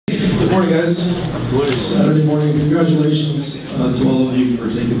Good morning, guys. Saturday morning. Congratulations to all of you for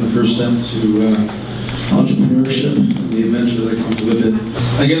taking the first step to entrepreneurship and the adventure that comes with it.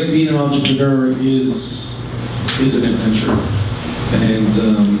 I guess being an entrepreneur is an adventure, and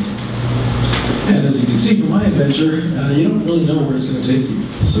as you can see from my adventure, you don't really know where it's going to take you.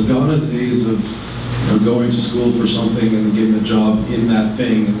 So gone are the days of going to school for something and getting a job in that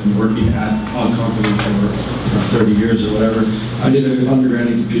thing and then working at a company for 30 years or whatever. I did an undergrad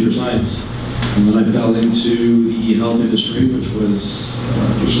in computer science, and then I fell into the eHealth industry, which was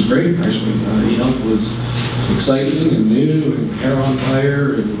great actually. eHealth was exciting and new and hair on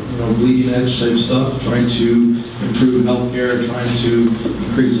fire and bleeding edge type stuff, trying to improve healthcare, trying to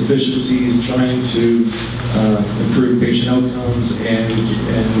increase efficiencies, trying to improve patient outcomes, and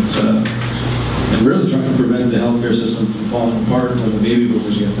really trying to prevent the healthcare system from falling apart when the baby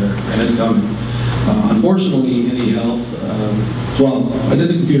boomers get there, and it's coming. Unfortunately, in eHealth, well, I did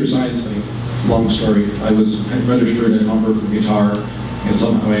the computer science thing, long story. I was registered at Humber for guitar, and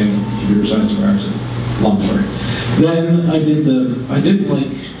somehow I ended up in computer science at Ryerson. Long story. Then I didn't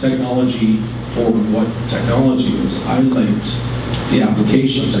like technology for what technology is. I liked the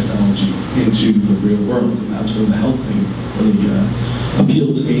application of technology into the real world, and that's where the health thing really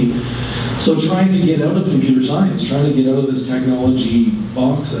appealed to me. So trying to get out of computer science, trying to get out of this technology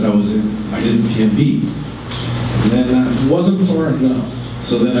box that I was in, I did the PMP. And then that wasn't far enough,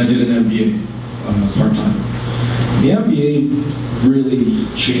 so then I did an MBA part-time. The MBA really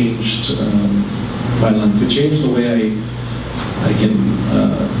changed my life. It changed the way I can,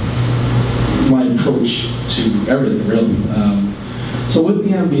 my approach to everything, really. So with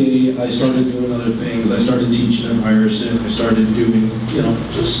the MBA, I started doing other things. I started teaching at Ryerson. I started doing,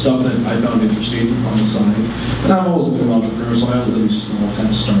 just stuff that I found interesting on the side. And I've always been an entrepreneur, so I always did these small kind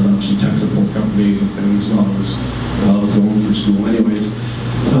of startups and tech support companies and things while I was going through school. Anyways,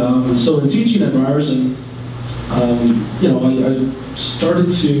 so in teaching at Ryerson, I started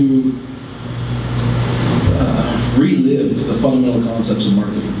to relive the fundamental concepts of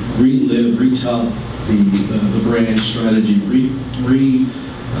marketing, retell the brand strategy, relive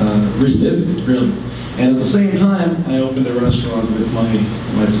it, really. And at the same time, I opened a restaurant with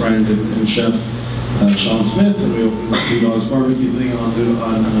my friend and chef, Sean Smith, and we opened this Lou Dawg's barbecue thing on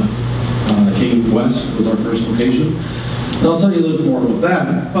King West. Was our first location. And I'll tell you a little bit more about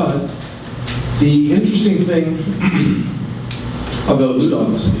that, but the interesting thing about Lou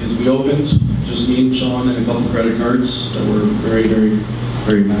Dawg's is we opened, just me and Sean and a couple of credit cards that were very, very,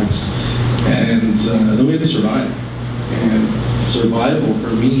 very maxed. And then we had to survive. And survival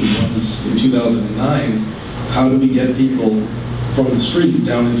for me was, in 2009, how do we get people from the street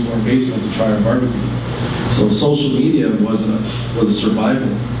down into our basement to try our barbecue? So social media was a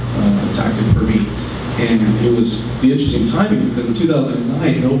survival tactic for me. And it was the interesting timing because in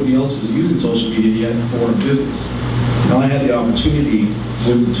 2009, nobody else was using social media yet for a business. Now I had the opportunity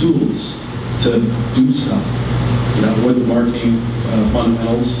with the tools to do stuff, with the marketing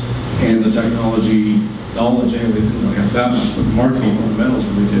fundamentals and the technology knowledge. Anyway, it didn't really have that much, but the marketing fundamentals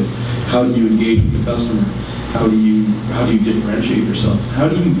really did. How do you engage with the customer? How do you differentiate yourself? How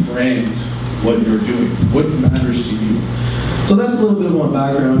do you brand what you're doing? What matters to you? So that's a little bit of my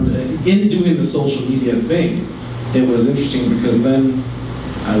background. In doing the social media thing, it was interesting because then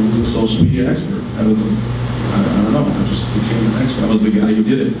I was a social media expert. I don't know, I just became an expert. I was the guy who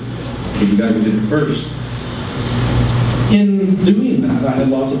did it. I was the guy who did it first. In doing that, I had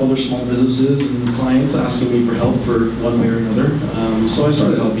lots of other small businesses and clients asking me for help for one way or another. So I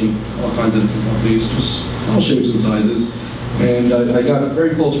started helping all kinds of different companies, just all shapes and sizes. And I got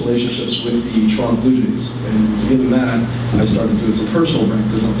very close relationships with the Toronto Blue Jays. And in that, I started doing some personal brand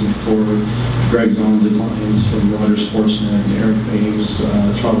consulting for Greg Zonza clients from Rogers Sportsnet, Eric Bames,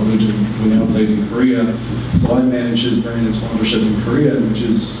 Toronto Blue Jay, who now plays in Korea. So I manage his brand and sponsorship in Korea, which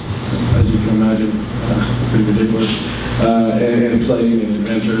is, as you can imagine, pretty ridiculous and exciting and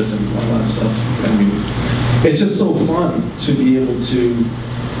adventurous and all that stuff. I mean, it's just so fun to be able to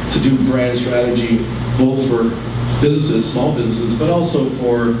do brand strategy, both for businesses, small businesses, but also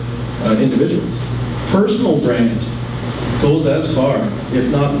for individuals. Personal brand goes as far, if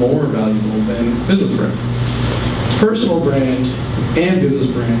not more valuable than business brand. Personal brand and business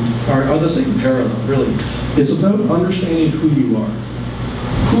brand are the same parallel, really. It's about understanding who you are.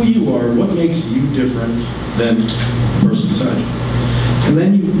 Who you are, what makes you different than the person beside you. And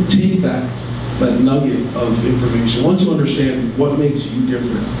then you take that nugget of information. Once you understand what makes you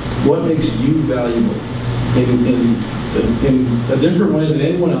different, what makes you valuable in a different way than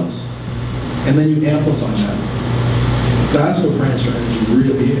anyone else, and then you amplify that. That's what brand strategy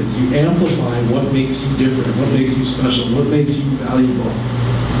really is. You amplify what makes you different, what makes you special, what makes you valuable.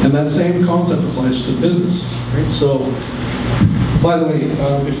 And that same concept applies to business, right? So, by the way,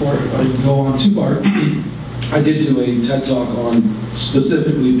 before I go on too far, I did do a TED Talk on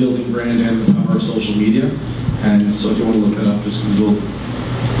specifically building brand and the power of social media. And so if you want to look that up, just Google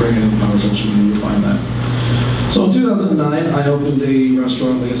brand and the power of social media, you'll find that. So in 2009, I opened a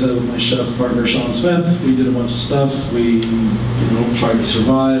restaurant, like I said, with my chef partner, Sean Smith. We did a bunch of stuff. We, tried to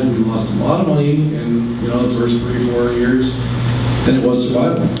survive. We lost a lot of money in, the first 3-4 years. And it was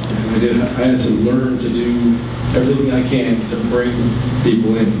survival. And I had to learn to do everything I can to bring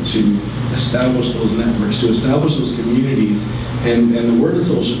people in, to establish those networks, to establish those communities. And the word of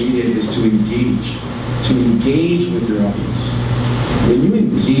social media is to engage with your audience. When you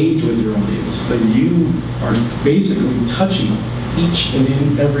engage with your audience, then you are basically touching each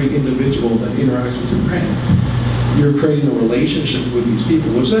and every individual that interacts with your brand. You're creating a relationship with these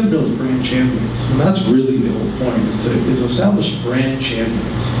people, which then builds brand champions. And that's really the whole point, is to establish brand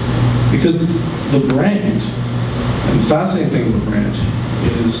champions. Because the brand, and the fascinating thing with brand,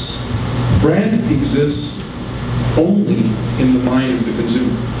 is brand exists only in the mind of the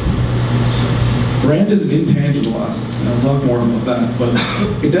consumer. Brand is an intangible asset, and I'll talk more about that, but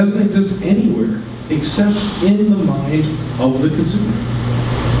it doesn't exist anywhere except in the mind of the consumer.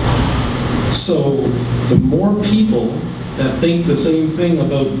 So the more people that think the same thing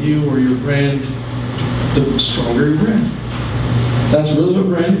about you or your brand, the stronger your brand. That's really what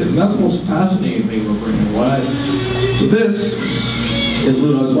brand is, and that's the most fascinating thing about brand. Why? So this is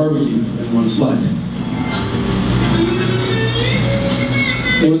Lou Dawg's barbecue in one slide.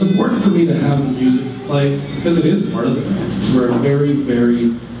 It was important for me to have the music play because it is part of the brand. We're a very, very,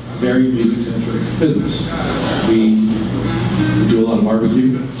 very music-centric business. We do a lot of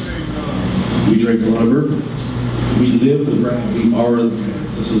barbecue. We drink a lot of bourbon. We live the brand. We are the brand.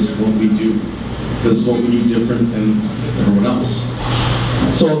 This is what we do. This is what we do different than everyone else.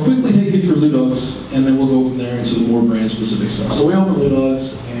 So I'll quickly take you through Lou Dawg's, and then we'll go from there into the more brand-specific stuff. So we opened Lou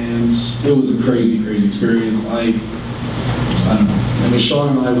Dawg's, and it was a crazy, crazy experience. I don't know. I mean,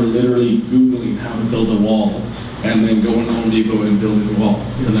 Sean and I were literally Googling how to build a wall, and then going to Home Depot and building the wall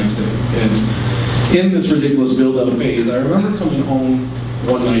the next day. And in this ridiculous build-out phase, I remember coming home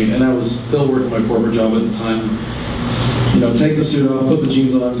one night, and I was still working my corporate job at the time. Take the suit off, put the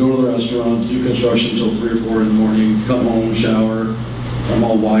jeans on, go to the restaurant, do construction until 3 or 4 in the morning, come home, shower. I'm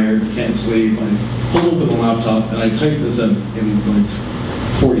all wired, can't sleep. I pull open the laptop, and I type this out in like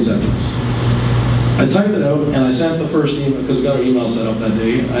 40 seconds. I typed it out, and I sent the first email, because we got our email set up that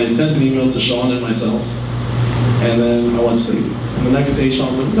day. I sent an email to Sean and myself, and then I went to sleep. And the next day,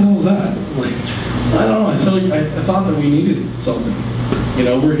 Sean's like, what the hell is that? I'm like, I don't know, I feel like I thought that we needed something. We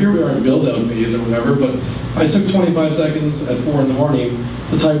are in build-out phase or whatever, but I took 25 seconds at 4 in the morning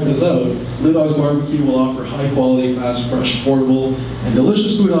to type this out. Lou Dawg's Barbecue will offer high-quality, fast, fresh, affordable, and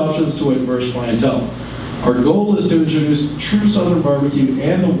delicious food options to a diverse clientele. Our goal is to introduce true Southern barbecue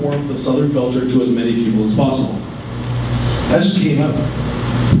and the warmth of Southern culture to as many people as possible. That just came out,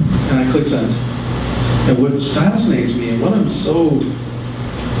 and I clicked send. And what fascinates me, and what I'm so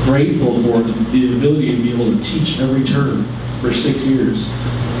grateful for, the ability to be able to teach every term for 6 years.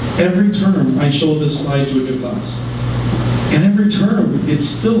 Every term, I show this slide to a new class. And every term, it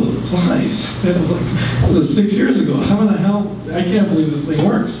still applies. And I'm like, this is 6 years ago. How the hell? I can't believe this thing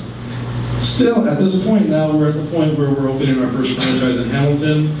works. Still, at this point now, we're at the point where we're opening our first franchise in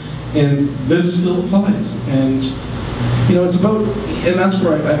Hamilton, and this still applies. And it's about, and that's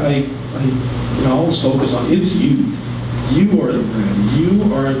where I always focus on. It's you. You are the brand.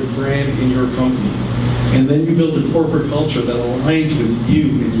 You are the brand in your company. And then you build a corporate culture that aligns with you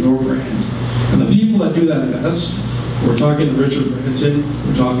and your brand. And the people that do that best, we're talking Richard Branson,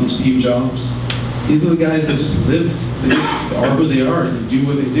 we're talking Steve Jobs. These are the guys that just live. They just are who they are. They do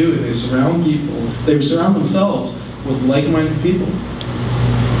what they do, and they surround people. They surround themselves with like-minded people,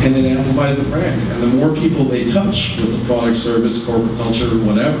 and it amplifies the brand. And the more people they touch with the product, service, corporate culture,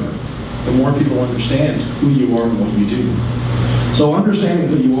 whatever, the more people understand who you are and what you do. So understanding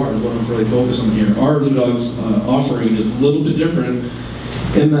who you are is what I'm really focused on here. Our Lou Dawg's offering is a little bit different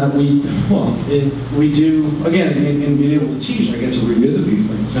in that we do, again, in being able to teach, I get to revisit these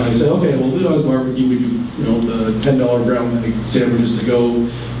things. And I say, okay, well, Lou Dawg's Barbecue, we do, the $10 brown bag sandwiches to go.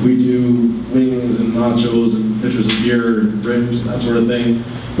 We do wings and nachos and pitchers of beer and ribs and that sort of thing.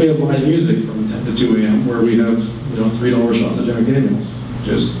 We have live music from 10 to 2 a.m. where we have, $3 shots of Jack Daniels.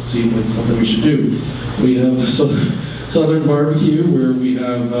 Just seemed like something we should do. We have Southern Barbecue, where we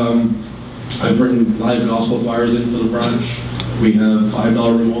have, I bring live gospel choirs in for the brunch. We have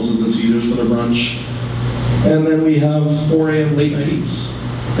 $5 mimosas and Caesars for the brunch. And then we have 4 a.m. late night eats.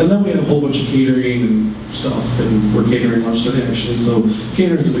 And then we have a whole bunch of catering and stuff, and we're catering lunch today actually, so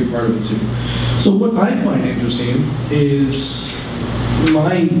catering is a big part of it too. So what I find interesting is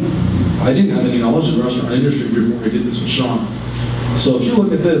I didn't have any knowledge of the restaurant industry before I did this with Sean. So if you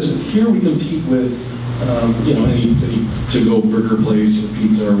look at this, here we compete with you know, any to-go burger place or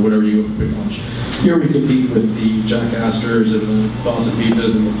pizza or whatever you go for big lunch. Here we compete with the Jack Astor's and the Boston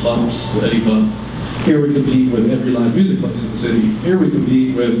Pizzas and the pubs, the Eddie Pub. Here we compete with every live music place in the city. Here we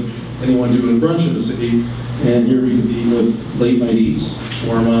compete with anyone doing brunch in the city. And here we compete with late night eats,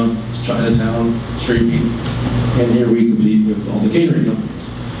 shawarma, Chinatown, street meat. And here we compete with all the catering companies.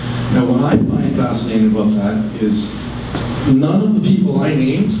 Now what I find fascinating about that is none of the people I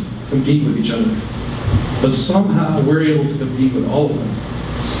named compete with each other. But somehow we're able to compete with all of them.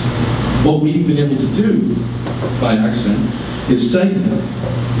 What we've been able to do, by accident, is segment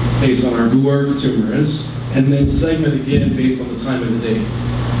based on who our consumer is, and then segment again based on the time of the day.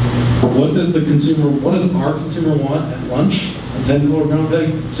 What does our consumer want at lunch? A $10 brown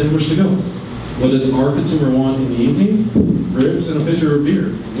bag sandwich to go. What does our consumer want in the evening? Ribs and a pitcher of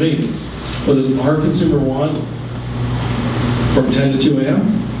beer, wings. What does our consumer want from 10 to 2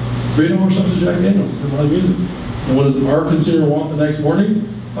 a.m.? $3 shots of Jack Daniels and live music. And what does our consumer want the next morning?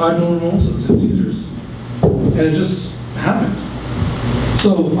 $5 mimosas at Caesars. And it just happened.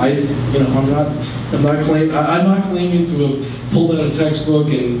 So I'm not claiming to have pulled out a textbook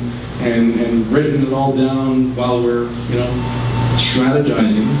and written it all down while we're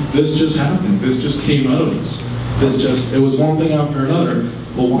strategizing. This just happened. This just came out of us. It was one thing after another.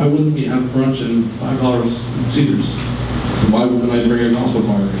 Well, why wouldn't we have brunch and $5 Caesars? Why wouldn't I bring a gospel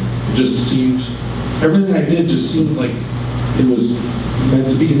choir? It just seemed, everything I did just seemed like it was meant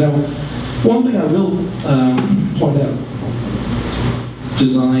to be. Now, one thing I will point out,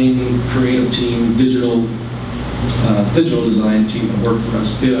 design, creative team, digital design team that worked for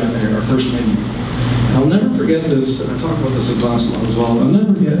us did our first menu. And I'll never forget this, and I talked about this in class a lot as well. I'll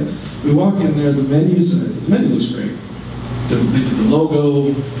never forget, we walk in there, the menu looks great. They did the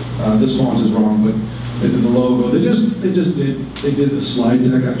logo, this font is wrong, but they did the logo. They did the slide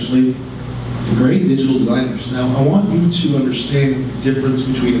deck actually. Great digital designers. Now I want you to understand the difference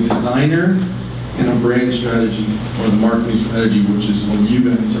between a designer and a brand strategy, or the marketing strategy, which is what you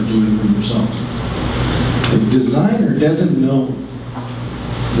guys are doing for yourselves. The designer doesn't know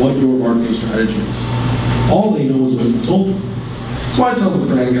what your marketing strategy is. All they know is what you told them. So I tell the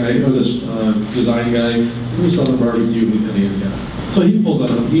brand guy, or this design guy, we sell the barbecue, we got it. So he pulls that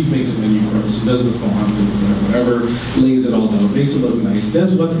up, he makes a menu for us, does the fonts and whatever, lays it all out, makes it look nice,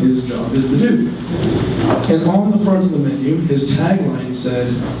 does what his job is to do. And on the front of the menu, his tagline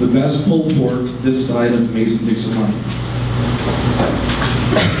said, "The best pulled pork this side of the Mason-Dixon line."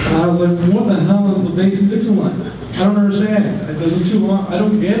 And I was like, what the hell is the Mason-Dixon line? I don't understand. This is too long, I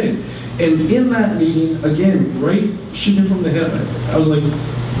don't get it. And in that meeting, again, right shooting from the hip, I was like,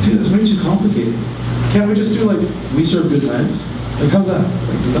 dude, that's way too complicated. Can't we just do like, we serve good times? Like, how's that?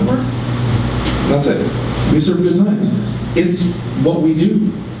 Like, does that work? That's it. We serve good times. It's what we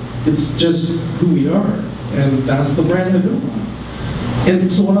do. It's just who we are. And that's the brand I built on.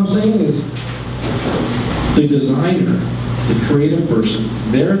 And so what I'm saying is, the designer, the creative person,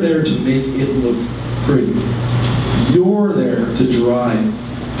 they're there to make it look pretty. You're there to drive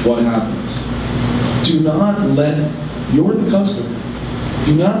what happens. You're the customer.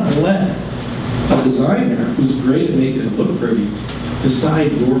 Do not let a designer who's great at making it look pretty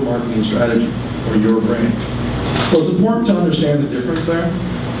decide your marketing strategy or your brand. So it's important to understand the difference there.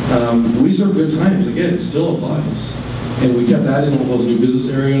 We serve good times, again, it still applies. And we kept adding all those new business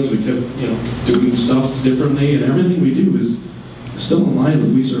areas, we kept doing stuff differently, and everything we do is still in line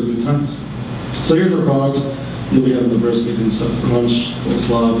with we serve good times. So here's our product. You'll be having the brisket and stuff for lunch,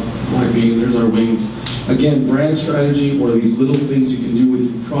 coleslaw, black bean, there's our wings. Again, brand strategy, or these little things you can do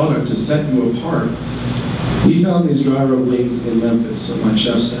with your product to set you apart. We found these dry rub wings in Memphis. So my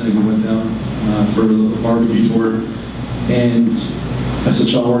chef Chang went down for a little barbecue tour, and I said,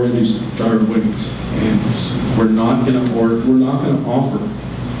 Sean, we're going to do some dry rub wings, and we're not going to offer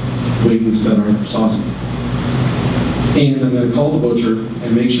wings that are saucy. And I'm going to call the butcher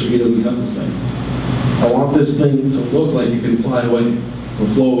and make sure he doesn't cut this thing. I want this thing to look like it can fly away or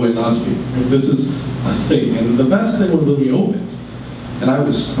flow away last week. This is a thing, and the best thing was when we opened. And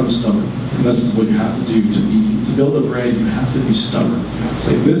I'm stubborn, and this is what you have to do to build a brand. You have to be stubborn. You have to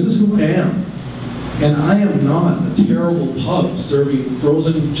say, this is who I am, and I am not a terrible pub serving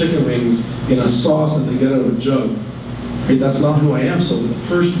frozen chicken wings in a sauce that they get out of a jug. Right? That's not who I am. So for the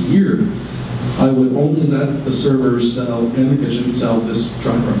first year, I would only let the servers in the kitchen sell this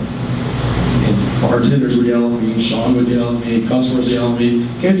dry rub. And Bartenders would yell at me, Sean would yell at me, customers would yell at me,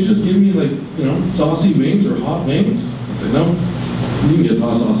 can't you just give me like, you know, saucy wings or hot wings? I said, no, you can get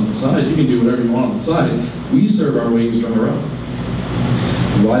hot sauce on the side, you can do whatever you want on the side. We serve our wings dry rub.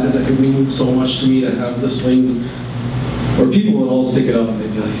 Why did it mean so much to me to have this wing? Or people would always pick it up and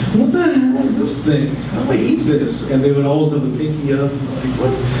they'd be like, what the hell is this thing? How do I eat this? And they would always have the pinky up, like,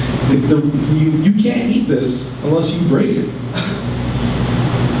 what? You can't eat this unless you break it.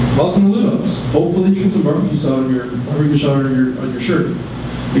 Welcome to Lou Dawg's. Hopefully you get some barbecue sauce on your shirt.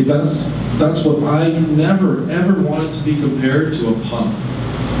 I mean, that's what I never ever wanted to be compared to a pub.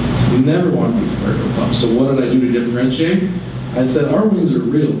 Never wanted to be compared to a pub. So what did I do to differentiate? I said our wings are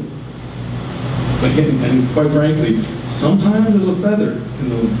real. And quite frankly, sometimes there's a feather in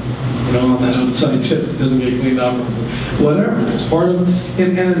the, you know, on that outside tip. It doesn't get cleaned up. Whatever. It's part of,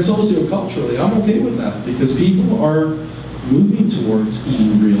 and then socioculturally, I'm okay with that because people are moving towards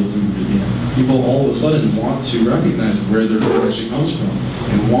eating real food again. People all of a sudden want to recognize where their food actually comes from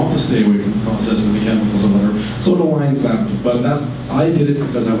and want to stay away from the processes, the chemicals, or whatever. So it aligns that way. But I did it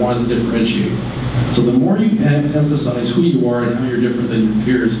because I wanted to differentiate. So the more you emphasize who you are and how you're different than your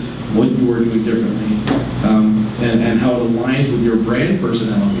peers, what you are doing differently, and how it aligns with your brand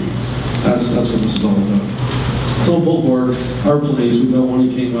personality, that's what this is all about. So Pulled Pork, our place, we've got one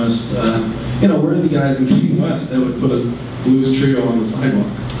in King West. You know, we're the guys in King West that would put a blues trio on the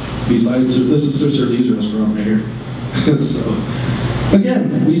sidewalk. Besides, this is Sir Lee's restaurant right here. So,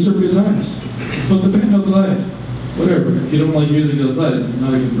 again, we serve good times. Put the band outside. Whatever. If you don't like music outside, you're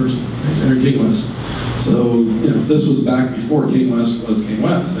not a good person. They're King West. So, you know, this was back before King West was King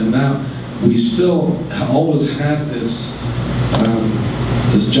West. And now we still always had this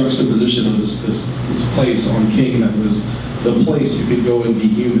this juxtaposition of this place on King that was the place you could go and be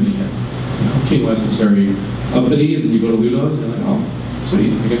human again. You know, King West is very uppity, and then you go to Lou Dawg's and you're like, oh,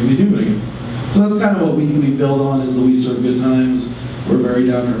 sweet, I can be human again. So that's kind of what we build on, is that we serve good times. We're very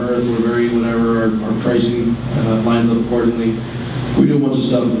down to earth, we're very whatever, our pricing lines up accordingly. We do a bunch of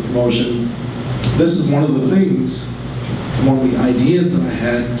stuff in the promotion. This is one of the things, one of the ideas that I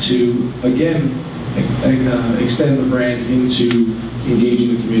had to, again, extend the brand into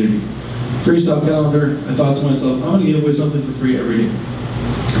engaging the community. Freestyle calendar, I thought to myself, I'm going to give away something for free every day.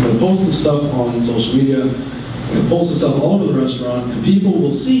 I'm going to post this stuff on social media, I'm going to post this stuff all over the restaurant, and people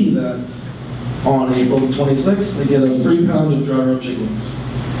will see that on April 26th, they get a free pound of dry rub chicken wings.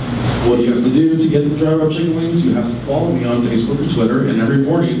 What do you have to do to get the dry rub chicken wings? You have to follow me on Facebook or Twitter, and every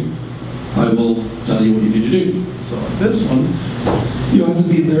morning I will tell you what you need to do. So like this one, you have to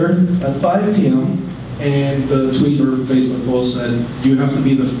be there at 5 p.m. and the tweet or Facebook post said, you have to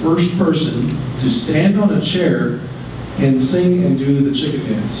be the first person to stand on a chair and sing and do the chicken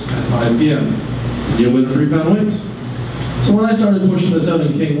dance at 5 p.m. and you'll win a free pound of wings. So when I started pushing this out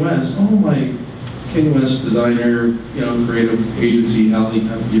in King West, all my King West designer, you know, creative agency, alley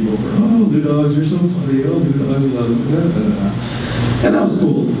kind of people were, oh, Lou Dawg's, you're so funny, oh, Lou Dawg's, we love it, and that was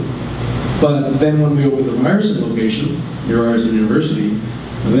cool. But then when we opened the Ryerson location, near Ryerson University,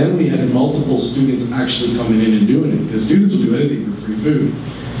 then we had multiple students actually coming in and doing it, because students will do anything for free food.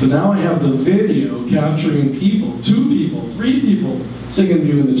 So now I have the video capturing people, 2 people, 3 people, singing and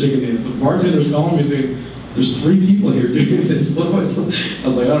doing the chicken dance. The bartender's calling me saying, there's 3 people here doing this. What do I say? I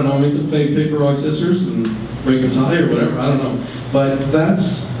was like, I don't know, make them play paper, rock, scissors and break a tie or whatever, I don't know. But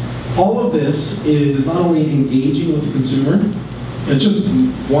that's, all of this is not only engaging with the consumer, it's just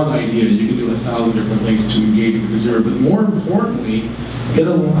one idea. You can do 1,000 different things to engage with the consumer, but more importantly, it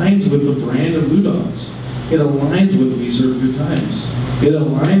aligns with the brand of Lou Dawg's. It aligns with We Serve Good Times. It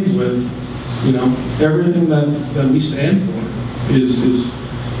aligns with, you know, everything that we stand for is,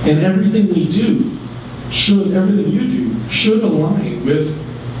 and everything we do should, everything you do should align with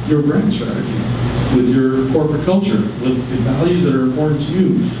your brand strategy, with your corporate culture, with the values that are important to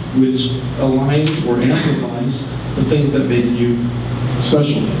you, which aligns or amplifies the things that make you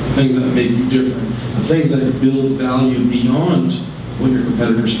special, the things that make you different, the things that build value beyond what your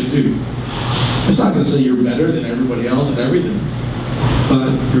competitors can do. It's not going to say you're better than everybody else at everything,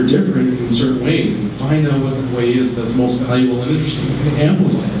 but you're different in certain ways, and find out what the way is that's most valuable and interesting, and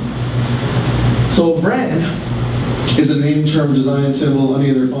amplify it. So a brand is a name, term, design, symbol,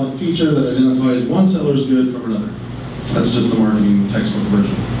 any other font feature that identifies one seller's good from another. That's just the marketing textbook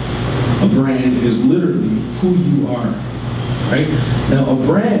version. A brand is literally who you are, right? Now a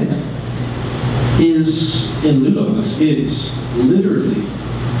brand is, in Lou Dawg's, is literally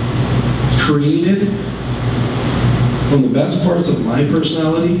created from the best parts of my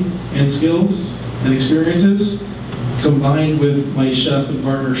personality and skills and experiences, combined with my chef and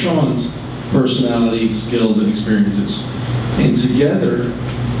partner Sean's personality, skills, and experiences. And together,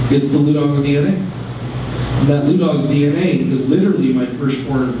 It's the Lou Dawg's DNA. And that Lou Dawg's DNA is literally my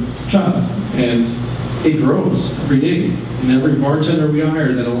firstborn child. And it grows every day. And every bartender we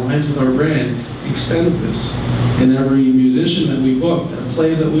hire that aligns with our brand extends this. And every musician that we book that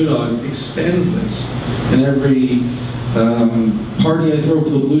plays at Lou Dawg's extends this. And every party I throw for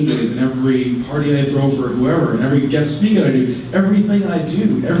the Blue Jays, and every party I throw for whoever, and every guest speaker I do, everything I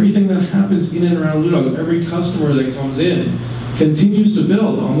do, everything that happens in and around Lou Dawg's, every customer that comes in continues to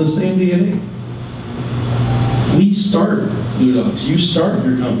build on the same DNA. We start Lou Dawg's, you start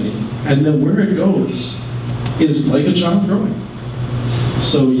your company, and then where it goes is like a child growing.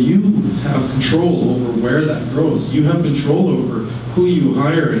 So you have control over where that grows. You have control over who you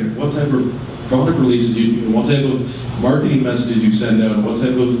hire and what type of product releases you do, and what type of marketing messages you send out, and what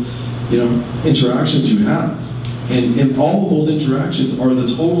type of interactions you have. And all of those interactions are the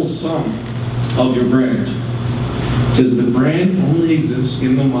total sum of your brand. Because the brand only exists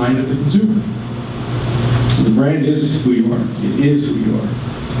in the mind of the consumer. So the brand is who you are. It is who you are.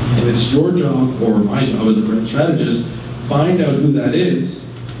 And it's your job, or my job as a brand strategist, find out who that is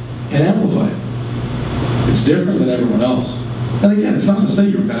and amplify it. It's different than everyone else. And again, it's not to say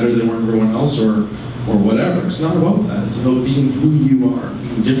you're better than everyone else or whatever. It's not about that. It's about being who you are,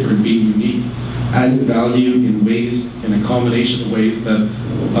 being different, being unique, adding value in ways, in a combination of ways that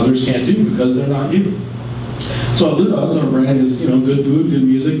others can't do because they're not you. So at Lou Dawg's, our brand is, good food, good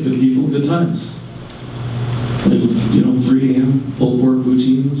music, good people, good times. 3 a.m. pulled pork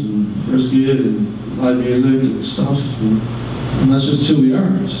poutines and brisket and live music and stuff. And that's just who we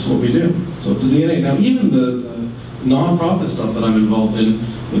are. It's just what we do. So it's the DNA. Now, even the non-profit stuff that I'm involved in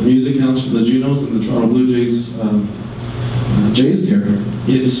with music counts from the Junos and the Toronto Blue Jays, Jays care,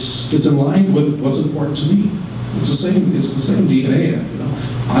 it's in line with what's important to me. It's the same DNA.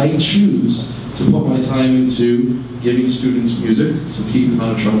 I choose to put my time into giving students music, so keep them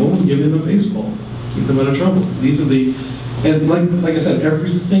out of trouble, and giving them baseball, keep them out of trouble. These are and like I said,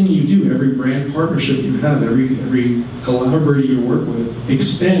 everything you do, every brand partnership you have, every collaborator you work with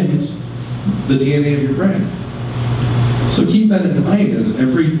extends the DNA of your brand. So keep that in mind as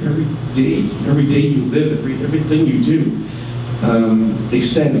every day you live, everything you do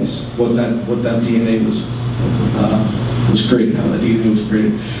extends what that DNA was created, how that DNA was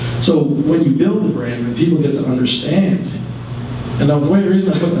created. So when you build the brand, and people get to understand, and the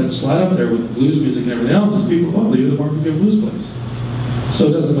reason I put that slide up there with the blues music and everything else is people, you're the barbecue blues place. So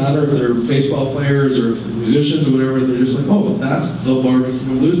it doesn't matter if they're baseball players or if they're musicians or whatever, they're just like, that's the barbecue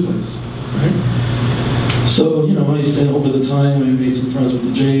blues place, right? So, I spent over the time, I made some friends with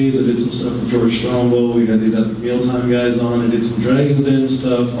the Jays, I did some stuff with George Strombo, we had these other mealtime guys on, I did some Dragon's Den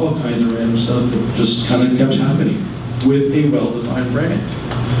stuff, all kinds of random stuff that just kind of kept happening with a well-defined brand.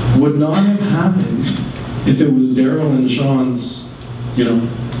 Would not have happened if it was Daryl and Sean's,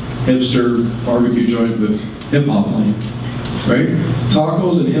 hipster barbecue joint with hip-hop playing, right?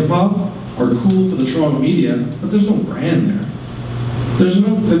 Tacos and hip-hop are cool for the Toronto media, but there's no brand there. There's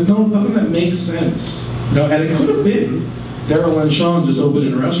nothing that makes sense. And it could have been Daryl and Sean just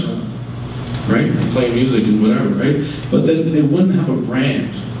opening a restaurant, right? And playing music and whatever, right? But then it wouldn't have a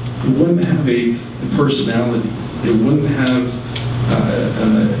brand. It wouldn't have a personality. It wouldn't have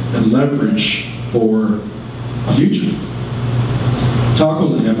a leverage for a future.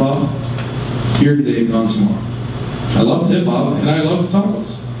 Tacos and hip-hop, here today, gone tomorrow. I love hip-hop and I love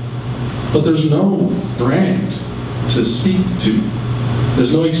tacos. But there's no brand to speak to.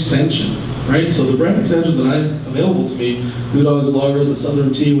 There's no extension, right? So the brand extensions that I have available to me, Lou Dawg's Lager, the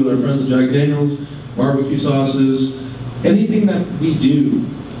Southern Tea with our friends at Jack Daniels, barbecue sauces, anything that we do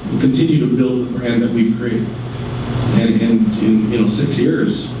will continue to build the brand that we've created. And in 6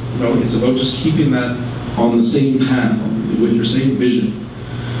 years, it's about just keeping that on the same path, with your same vision.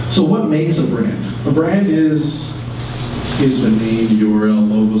 So what makes a brand? A brand is the name, URL,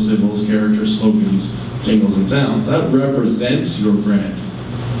 logo, symbols, characters, slogans, jingles, and sounds. That represents your brand.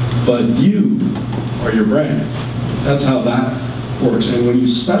 But you are your brand. That's how that works. And when you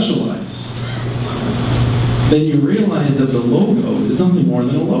specialize, then you realize that the logo is nothing more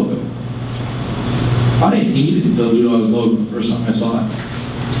than a logo. I hated the Lou Dawg's logo the first time I saw it.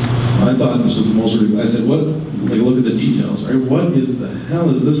 I thought this was the most ridiculous. I said, look at the details, right? What is the hell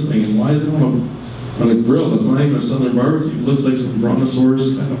is this thing? And why is it on a grill? That's not even a Southern barbecue. It looks like some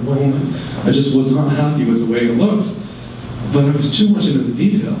brontosaurus kind of bonelet. I just was not happy with the way it looked. But I was too much into the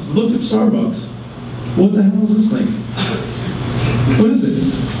details. Look at Starbucks. What the hell is this thing? What is it?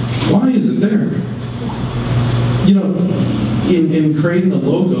 Why is it there? In creating a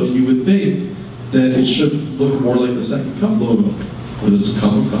logo, you would think that it should look more like the Second Cup logo, where there's a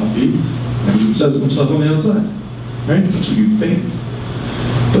cup of coffee and it says some stuff on the outside, right? That's what you think.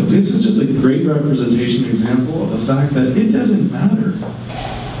 But this is just a great representation example of the fact that it doesn't matter.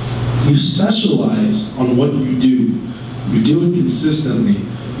 You specialize on what you do. You do it consistently.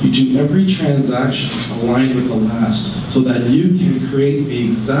 You do every transaction aligned with the last so that you can create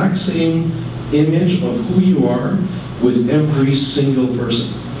the exact same image of who you are with every single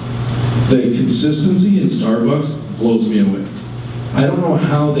person. The consistency in Starbucks blows me away. I don't know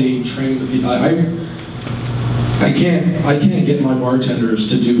how they train the people. I can't get my bartenders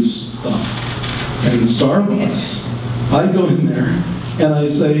to do stuff. And Starbucks, I go in there and I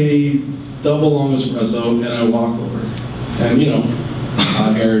say double long espresso and I walk over. And you know,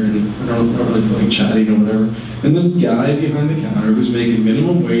 hot-haired and I don't really feel like chatting or whatever. And this guy behind the counter who's making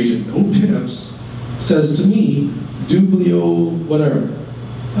minimum wage and no tips says to me, Dublio, whatever.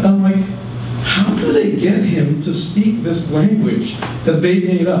 And I'm like, how do they get him to speak this language that they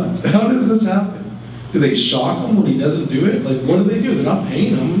made up? How does this happen? Do they shock him when he doesn't do it? Like, what do they do? They're not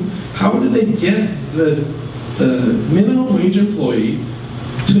paying him. How do they get the minimum wage employee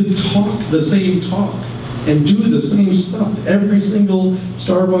to talk the same talk and do the same stuff? Every single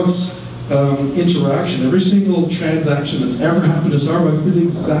Starbucks interaction, every single transaction that's ever happened to Starbucks is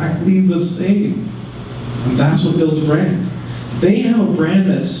exactly the same. And that's what builds a brand. They have a brand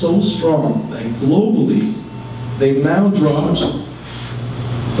that's so strong that globally, they've now dropped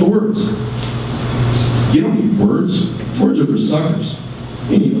the words. You don't need words. Words are for suckers.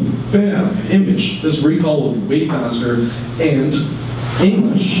 You need a bam, image. This recall will be way faster, and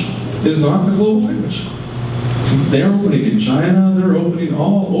English is not the global language. They're opening in China, they're opening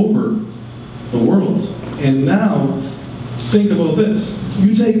all over the world. And now, think about this.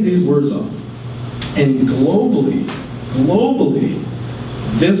 You take these words off, and globally,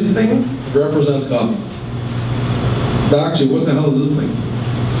 this thing represents coffee. Back to, what the hell is this thing?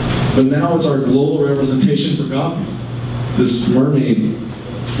 But now it's our global representation for coffee. This mermaid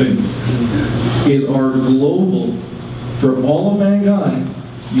thing is our global, for all of mankind.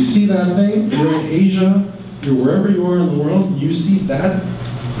 You see that thing, you're in Asia, you're wherever you are in the world, you see that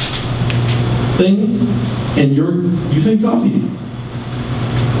thing, and you think coffee.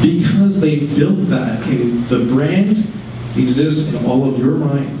 Because they built that, and the brand exists in all of your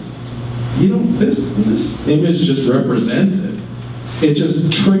minds. You don't, this image just represents it. It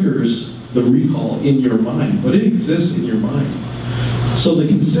just triggers the recall in your mind, but it exists in your mind. So the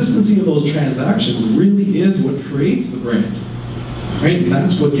consistency of those transactions really is what creates the brand, right? And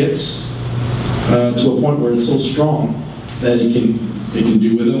that's what gets to a point where it's so strong that it can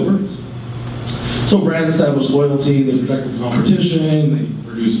do without words. So brands establish loyalty, they protect the competition, they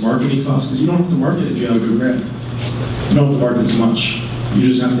reduce marketing costs, because you don't have to market if you have a good brand. You don't have to market as much. You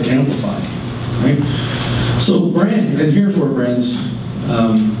just have to amplify, right? So brands, and here's where brands,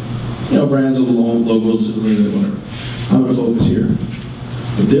 brands with logos, whatever. I'm going to focus here.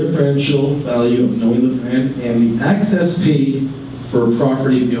 The differential value of knowing the brand and the access paid for a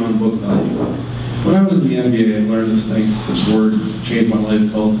property beyond book value. When I was in the MBA, I learned this word, changed my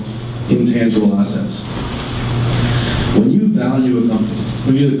life, called intangible assets. When you value a company,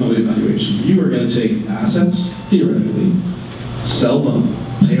 when you do the company evaluation, you are going to take assets, theoretically, sell them,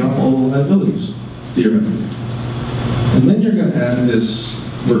 pay off all the liabilities, theoretically. And then you're going to add this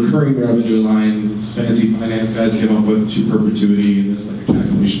recurring revenue line, this fancy finance guys came up with, to perpetuity, and there's like a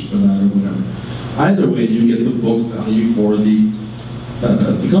calculation for that or whatever. Either way, you get the book value for the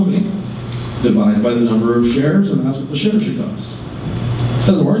company. Divide by the number of shares, and that's what the share should cost. It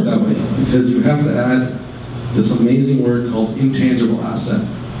doesn't work that way, because you have to add this amazing word called intangible asset.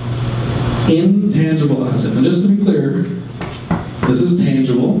 Intangible asset. And just to be clear, this is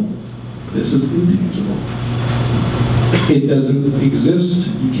tangible, this is intangible. It doesn't exist,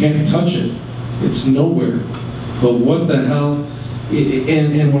 you can't touch it, it's nowhere. But what the hell,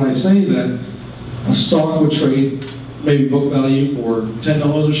 and when I say that, a stock would trade maybe book value for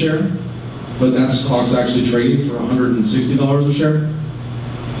 $10 a share, but that stock's actually trading for $160 a share.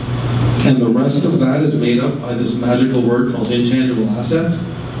 And the rest of that is made up by this magical word called intangible assets.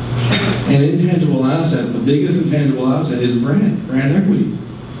 And intangible asset, the biggest intangible asset is brand equity,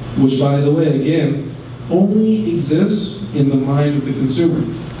 which, by the way, again, only exists in the mind of the consumer.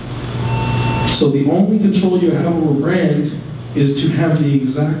 So the only control you have over brand is to have the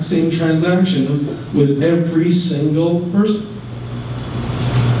exact same transaction with every single person.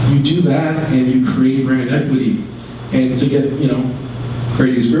 You do that and you create brand equity. And to get,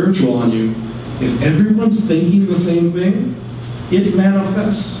 crazy spiritual on you, if everyone's thinking the same thing, it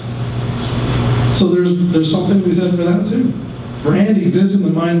manifests. So there's something to be said for that too. Brand exists in the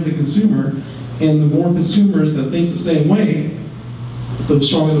mind of the consumer, and the more consumers that think the same way, the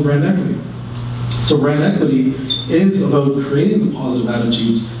stronger the brand equity. So brand equity It is about creating the positive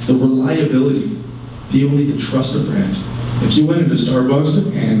attitudes, the reliability. People need to trust a brand. If you went into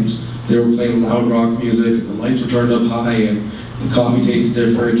Starbucks and they were playing loud rock music, and the lights were turned up high, and the coffee tasted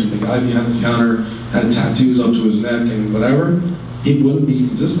different, and the guy behind the counter had tattoos up to his neck and whatever, it wouldn't be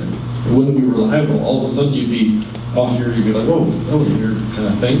consistent. It wouldn't be reliable. All of a sudden you'd be off here, you'd be like, whoa, that was a weird kind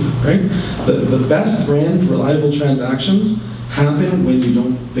of thing, right? The best brand reliable transactions happen when you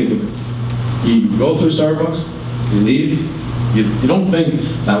don't think of it. You go through Starbucks, you leave, you don't think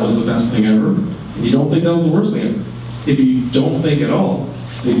that was the best thing ever, and you don't think that was the worst thing ever. If you don't think at all,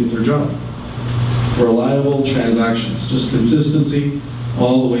 they did their job. Reliable transactions, just consistency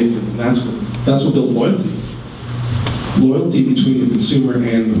all the way through. And that's what builds loyalty. Loyalty between the consumer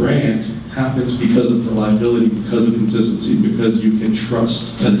and the brand happens because of reliability, because of consistency, because you can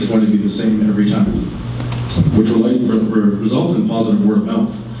trust that it's going to be the same every time, which results in positive word of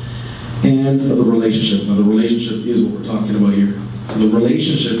mouth. And the relationship. Now the relationship is what we're talking about here. So the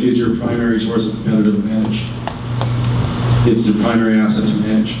relationship is your primary source of competitive advantage. It's the primary asset to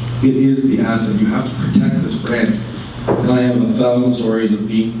manage. It is the asset. You have to protect this brand. And I have 1,000 stories of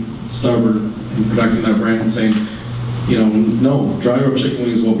being stubborn and protecting that brand and saying, you know, no, dry rub chicken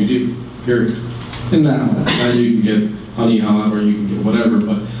wings is what we do, period. And now you can get honey hot or you can get whatever,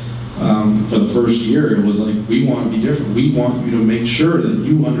 but for the first year it was like, we want to be different. We want you to make sure that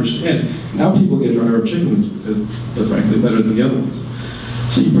you understand. Now people get dry rub chicken wings because they're frankly better than the other ones.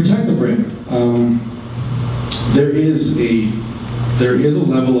 So you protect the brand. There is a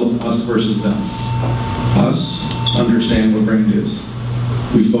level of us versus them. Us understand what brand is.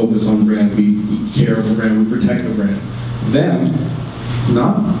 We focus on brand, we care about brand, we protect the brand. Them,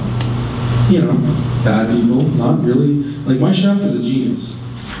 not, you know, bad people, not really. Like my chef is a genius.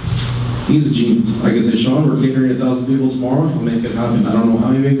 He's a genius. I can say, Sean, we're catering 1,000 people tomorrow, he'll make it happen. I don't know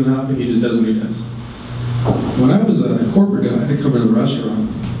how he makes it happen, he just does what he does. When I was a corporate guy, I'd come into the restaurant,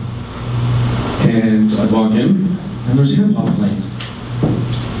 and I'd walk in, and there's hip hop playing.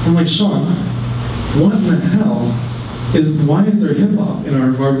 I'm like, Sean, what in the hell why is there hip hop in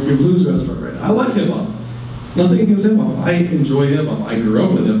our barbecue blues restaurant right now? I like hip hop. Nothing against hip hop. I enjoy hip hop. I grew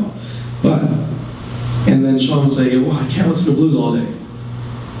up with hip hop. But, and then Sean would say, well, I can't listen to blues all day.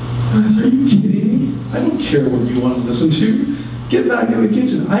 And I said, are you kidding me? I don't care what you want to listen to. Get back in the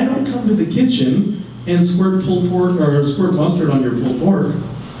kitchen. I don't come to the kitchen and squirt pulled pork or squirt mustard on your pulled pork.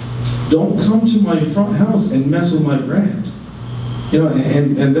 Don't come to my front house and mess with my brand. You know,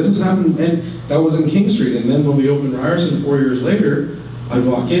 and this has happened, and that was in King Street, and then when we opened Ryerson 4 years later, I'd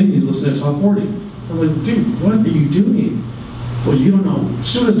walk in, he's listening to Top 40. I'm like, dude, what are you doing? Well, you don't know.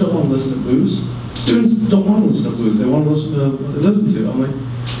 Students don't want to listen to blues. Students don't want to listen to blues. They want to listen to what they listen to. I'm like,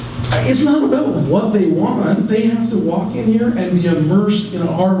 it's not about what they want. They have to walk in here and be immersed in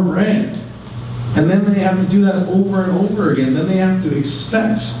our brand. And then they have to do that over and over again. Then they have to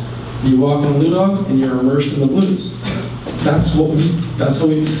expect. You walk in Lou Dawg's and you're immersed in the blues. That's how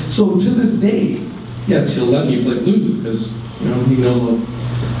we, so to this day, yes, he'll let me play blues because, you know, he knows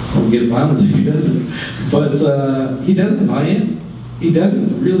I'll get violent if he doesn't. But he doesn't buy in. He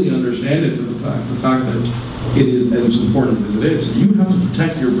doesn't really understand it to the fact that it is as important as it is. So you have to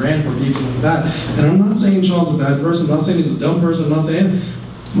protect your brand from people like that. And I'm not saying Sean's a bad person, I'm not saying he's a dumb person, I'm not saying anything.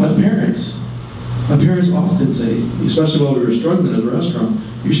 My parents often say, especially while we were struggling at a restaurant,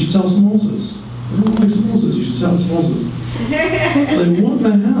 you should sell samosas. I don't like samosas, you should sell samosas. Like, what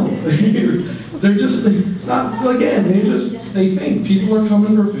the hell? They're just, not, again, they think people are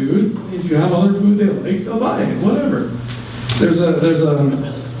coming for food. If you have other food they like, they'll buy it, whatever. There's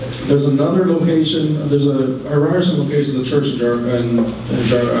another location, there's a Ryerson location, the Church of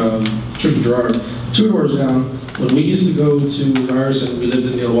Gerard, 2 doors down. When we used to go to Ryerson, we lived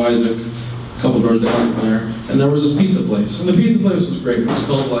in Neil Wysick, a couple doors down from there, and there was this pizza place. And the pizza place was great. It was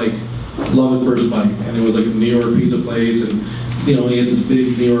called like Love at First Bite, and it was like a New York pizza place, and you know, he had this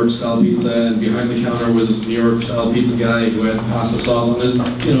big New York style pizza, and behind the counter was this New York style pizza guy who had pasta sauce on his,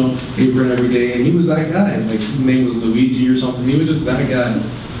 you know, apron every day, and he was that guy. Like, his name was Luigi or something. He was just that guy.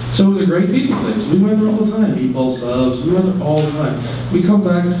 So it was a great pizza place. We went there all the time. Meatball subs. We went there all the time. We come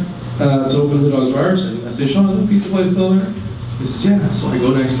back to open Lou Dawg's Ryerson. I say, Sean, is that pizza place still there? He says, yeah. So I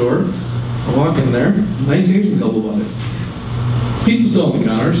go next door. I walk in there. Nice Asian couple bought it. Pizza's still on the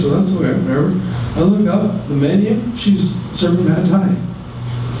counter, so that's whatever. I look up the menu, she's serving pad thai.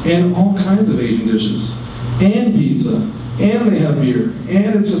 And all kinds of Asian dishes. And pizza. And they have beer.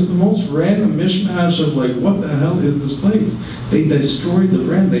 And it's just the most random mishmash of like, what the hell is this place? They destroyed the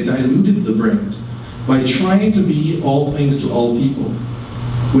brand, they diluted the brand by trying to be all things to all people.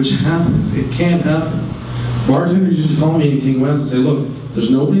 Which happens, it can't happen. Bartenders used to call me in King West and say, look, there's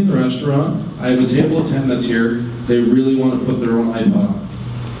nobody in the restaurant, I have a table of 10 that's here, they really want to put their own iPod on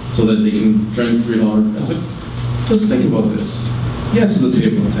so that they can drink $3. I said, just think about this. Yes, it's a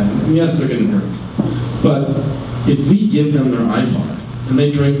table of 10, and yes, they're going to drink. But if we give them their iPod, and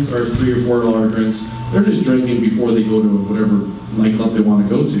they drink our $3 or $4 drinks, they're just drinking before they go to whatever nightclub they want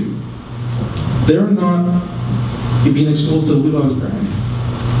to go to. They're not being exposed to the Lou Dawg's brand.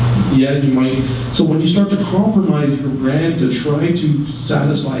 Yeah, you might. So when you start to compromise your brand to try to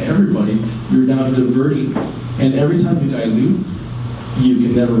satisfy everybody, you're now diverting. And every time you dilute, you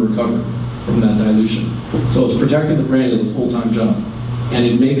can never recover from that dilution. So it's protecting the brand is a full-time job. And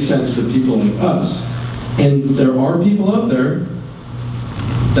it makes sense to people like us. And there are people out there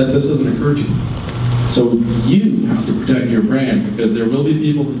that this doesn't occur to. So you have to protect your brand, because there will be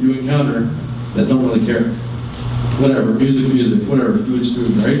people that you encounter that don't really care. Whatever, music, whatever, food's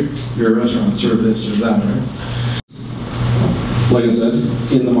food, right? You're a restaurant, serve this, serve that, right? Like I said,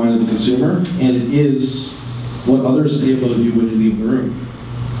 in the mind of the consumer, and it is what others say about you when you leave the room.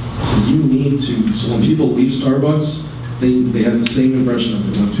 So you need to, so when people leave Starbucks, they have the same impression of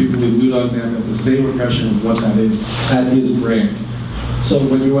it. When people leave Lou Dawg's, they have to have the same impression of what that is. That is brand. So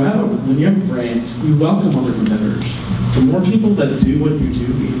when you have a brand, you welcome other competitors. The more people that do what you do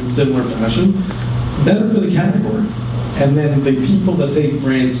in similar fashion, better for the category. And then the people that take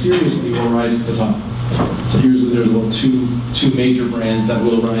brands seriously will rise to the top. So usually there's about two major brands that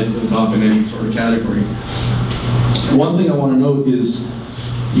will rise to the top in any sort of category. One thing I want to note is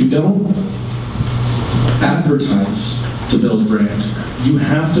you don't advertise to build brand. You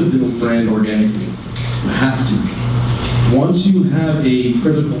have to build brand organically. You have to. Once you have a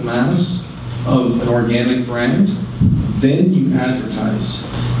critical mass of an organic brand, then you advertise.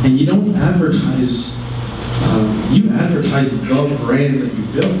 And you don't advertise, you advertise the brand that you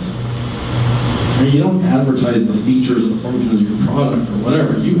built. And you don't advertise the features or the functions of your product or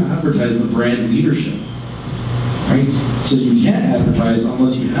whatever. You advertise the brand leadership. Right? So you can't advertise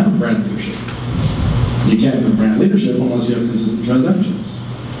unless you have brand leadership. You can't have brand leadership unless you have consistent transactions.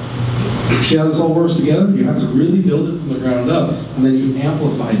 See how this all works together? You have to really build it from the ground up, and then you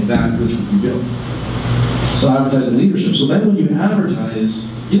amplify that which will be built. So advertising leadership. So then when you advertise,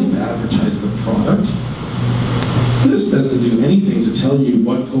 you don't advertise the product. This doesn't do anything to tell you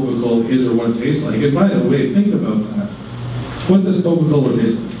what Coca-Cola is or what it tastes like. And by the way, think about that. What does Coca-Cola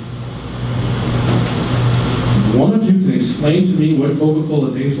taste like? If one of you can explain to me what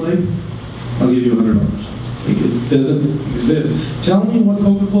Coca-Cola tastes like, I'll give you $100. It doesn't exist. Tell me what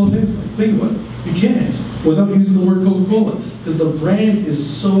Coca-Cola tastes like. Think about it. You can't without using the word Coca-Cola, because the brand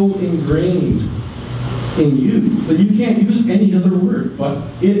is so ingrained in you that you can't use any other word but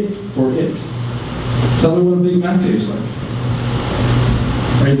it or it. Tell me what a Big Mac tastes like.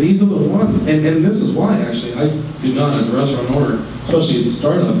 Right? These are the ones. And this is why, actually, I do not, as a restaurant owner, especially at the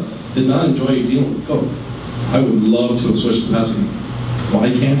startup, did not enjoy dealing with Coke. I would love to have switched to Pepsi.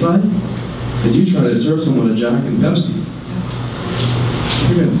 Why can't I? Because you try to serve someone a Jack and Pepsi,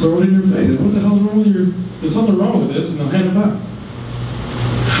 you're going to throw it in your face. What the hell's wrong with your, there's something wrong with this, and they'll hand it back.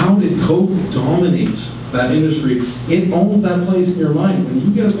 How did Coke dominate that industry? It owns that place in your mind. When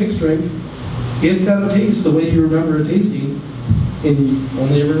you get a mixed drink, it's got to taste the way you remember it tasting, and you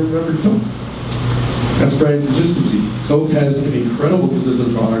only ever remember Coke. That's brand consistency. Coke has an incredible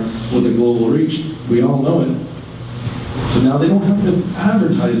consistent product with a global reach. We all know it. So now they don't have to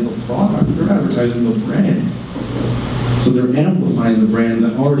advertise the product, they're advertising the brand. So they're amplifying the brand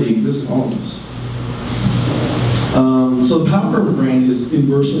that already exists in all of us. So the power of a brand is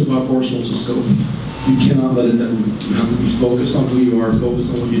inversely proportional to scope. You cannot let it dilute. You have to be focused on who you are,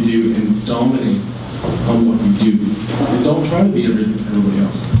 focused on what you do, and dominate on what you do. And don't try to be everything to everybody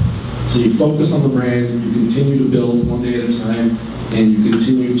else. So you focus on the brand, you continue to build one day at a time, and you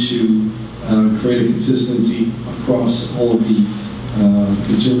continue to create a consistency across all of the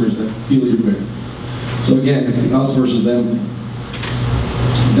consumers that feel your brand. So again, it's the us versus them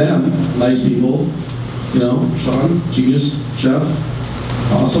thing. Them, nice people, you know, Sean, genius, chef,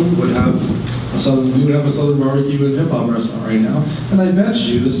 awesome, would have a southern, we would have a southern barbecue and hip hop restaurant right now. And I bet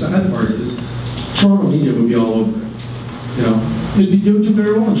you the sad part is Toronto media would be all over it. You know, it would do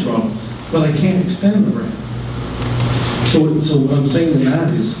very well in Toronto, but I can't extend the brand. So what I'm saying in that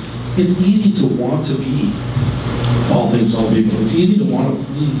is, it's easy to want to be all things to all people. It's easy to want to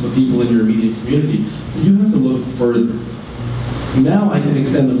please the people in your immediate community, but you have to look further. Now I can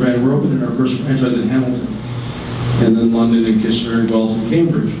extend the brand. We're opening our first franchise in Hamilton, and then London and Kitchener and Guelph and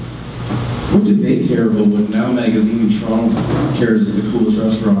Cambridge. What do they care about what Now Magazine in Toronto cares is the coolest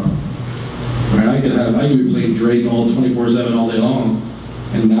restaurant? Right? I could be playing Drake all 24/7 all day long,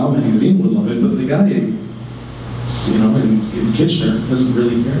 and Now Magazine would love it, but the guy, you know, in Kitchener doesn't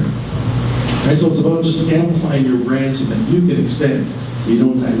really care. Right? So it's about just amplifying your brand so that you can extend, so you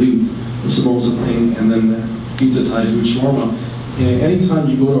don't dilute the samosa thing and then the pizza, Thai food, shawarma. And anytime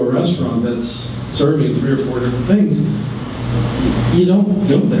you go to a restaurant that's serving 3 or 4 different things, you don't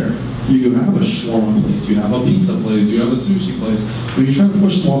go there. You have a shawarma place, you have a pizza place, you have a sushi place. When you try to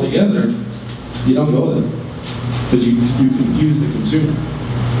push them all together, you don't go there because you confuse the consumer.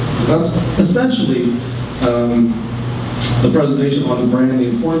 So that's essentially the presentation on the brand, the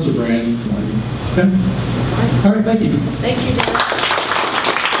importance of brand. Okay? All right, thank you. Thank you, Daryl.